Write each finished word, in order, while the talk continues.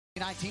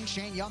2019,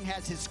 Shane Young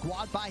has his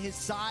squad by his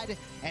side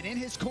and in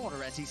his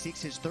corner as he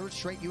seeks his third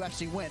straight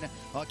UFC win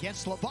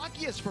against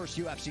Slovakia's first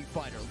UFC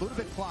fighter,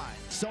 Ludovit Klein.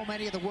 So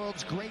many of the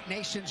world's great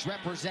nations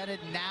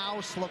represented.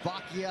 Now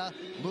Slovakia,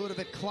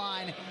 Ludovit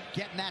Klein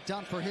getting that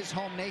done for his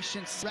home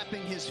nation,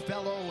 repping his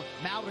fellow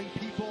Maori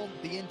people,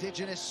 the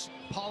indigenous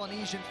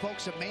Polynesian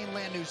folks of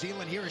mainland New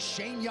Zealand. Here is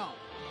Shane Young.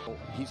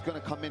 He's going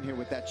to come in here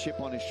with that chip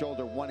on his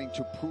shoulder, wanting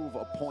to prove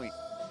a point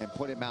and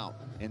put him out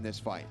in this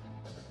fight.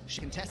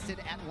 Contested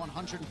at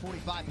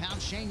 145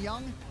 pounds, Shane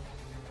Young,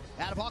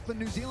 out of Auckland,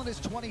 New Zealand, is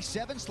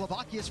 27.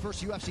 Slovakia's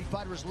first UFC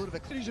fighter is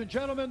Ludovit. Ladies and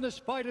gentlemen, this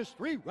fight is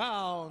 3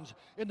 rounds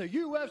in the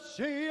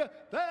UFC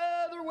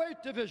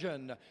featherweight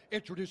division.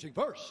 Introducing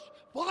first,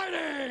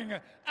 fighting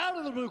out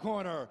of the blue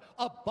corner,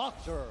 a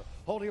boxer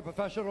holding a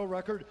professional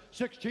record,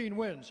 16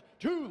 wins,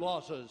 2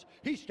 losses.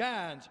 He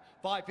stands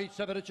 5 feet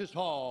 7 inches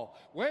tall,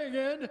 weighing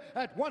in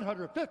at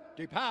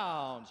 150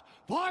 pounds.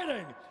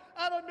 Fighting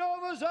out of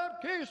Nova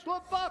Zemlja,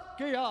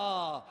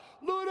 Slovakia,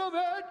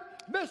 Ludovit,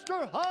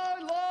 Mr.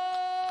 Highlight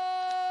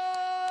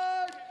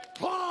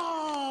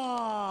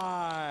Klein.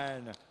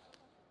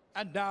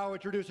 And now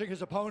introducing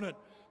his opponent,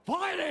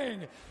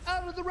 fighting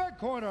out of the red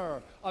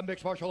corner, a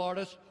mixed martial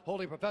artist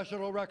holding a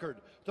professional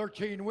record,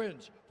 13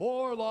 wins,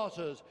 4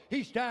 losses.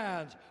 He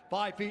stands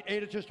 5 feet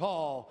 8 inches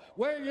tall,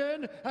 weighing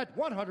in at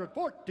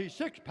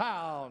 146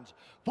 pounds.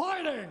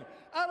 Fighting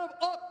out of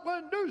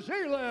Auckland, New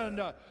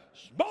Zealand,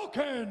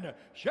 smoking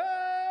Shane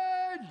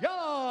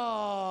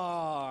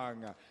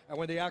Young. And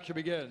when the action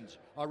begins,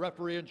 our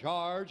referee in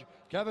charge,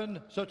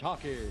 Kevin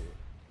Satake.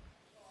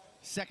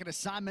 Second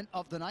assignment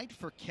of the night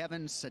for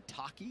Kevin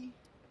Satake.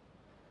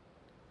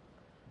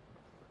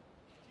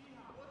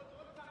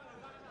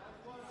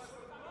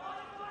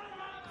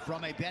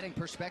 From a betting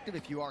perspective,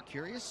 if you are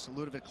curious,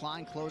 Ludovit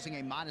Klein closing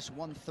a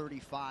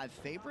 -135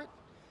 favorite.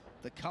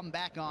 The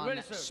comeback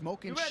on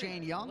smoking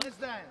Shane Young,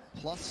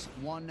 plus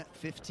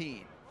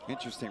 115.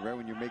 Interesting, right?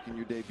 When you're making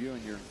your debut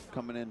and you're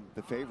coming in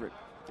the favorite.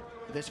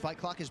 This fight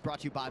clock is brought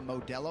to you by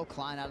Modelo.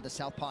 Klein out of the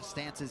southpaw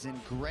stance is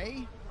in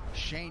gray.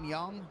 Shane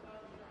Young,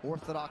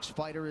 orthodox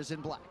fighter, is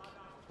in black.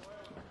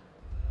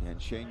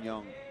 And Shane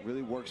Young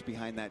really works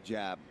behind that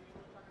jab.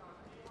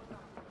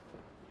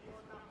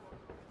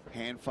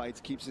 Hand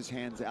fights, keeps his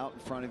hands out in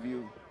front of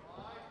you.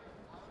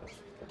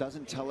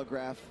 Doesn't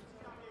telegraph.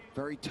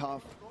 Very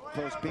tough.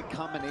 Throws big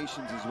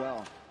combinations as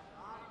well.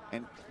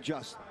 And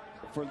just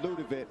for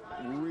Ludovit,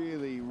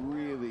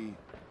 really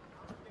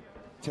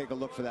take a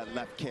look for that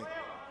left kick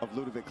of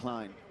Ludovit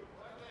Klein.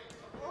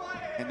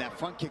 And that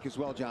front kick as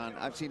well, John.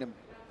 I've seen him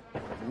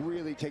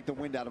really take the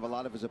wind out of a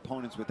lot of his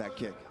opponents with that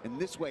kick. And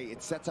this way,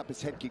 it sets up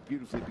his head kick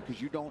beautifully because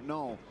you don't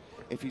know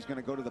if he's going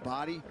to go to the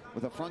body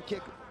with a front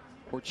kick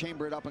or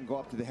chamber it up and go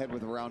up to the head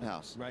with a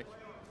roundhouse. Right.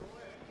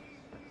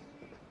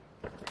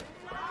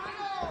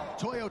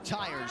 Toyo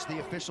Tires, the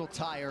official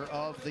tire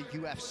of the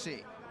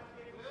UFC.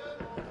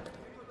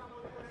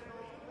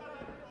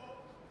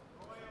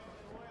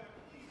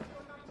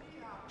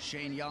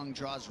 Shane Young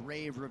draws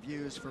rave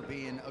reviews for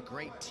being a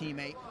great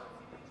teammate.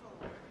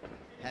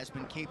 Has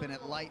been keeping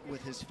it light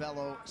with his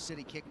fellow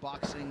city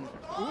kickboxing.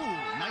 Ooh,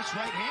 nice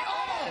right hand.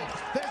 Oh,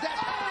 there's that.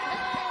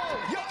 Oh,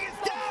 Young is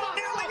down,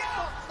 nearly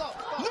out.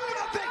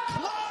 Ludovit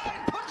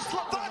Klein puts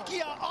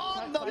Slovakia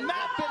on the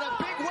map in a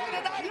big way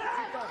tonight.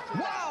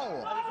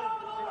 Wow.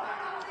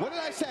 What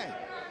did I say?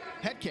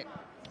 Head kick.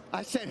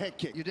 I said head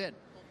kick. You did.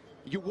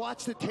 You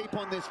watch the tape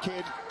on this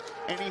kid,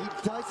 and he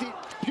does it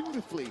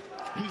beautifully.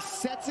 He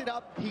sets it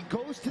up, he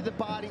goes to the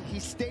body, he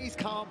stays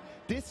calm.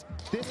 This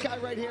guy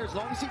right here, as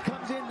long as he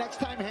comes in, next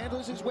time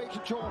handles his weight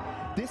control,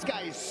 this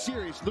guy is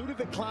serious.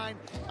 Ludovit Klein,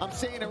 I'm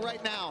saying it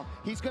right now,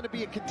 he's going to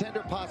be a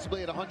contender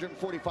possibly at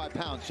 145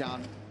 pounds,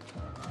 John.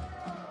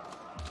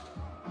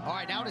 All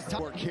right, now it is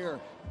time. Work here.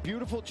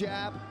 Beautiful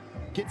jab,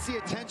 gets the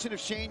attention of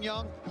Shane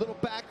Young, little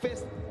back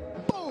fist,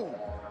 boom!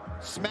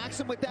 Smacks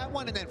him with that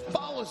one and then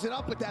follows it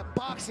up with that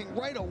boxing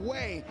right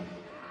away.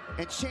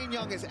 And Shane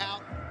Young is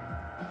out.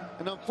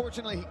 And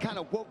unfortunately, he kind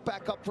of woke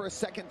back up for a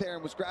second there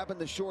and was grabbing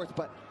the shorts,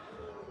 but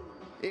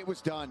it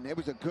was done. It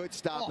was a good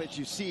stoppage.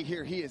 You see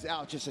here, he is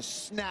out. Just a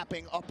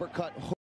snapping uppercut.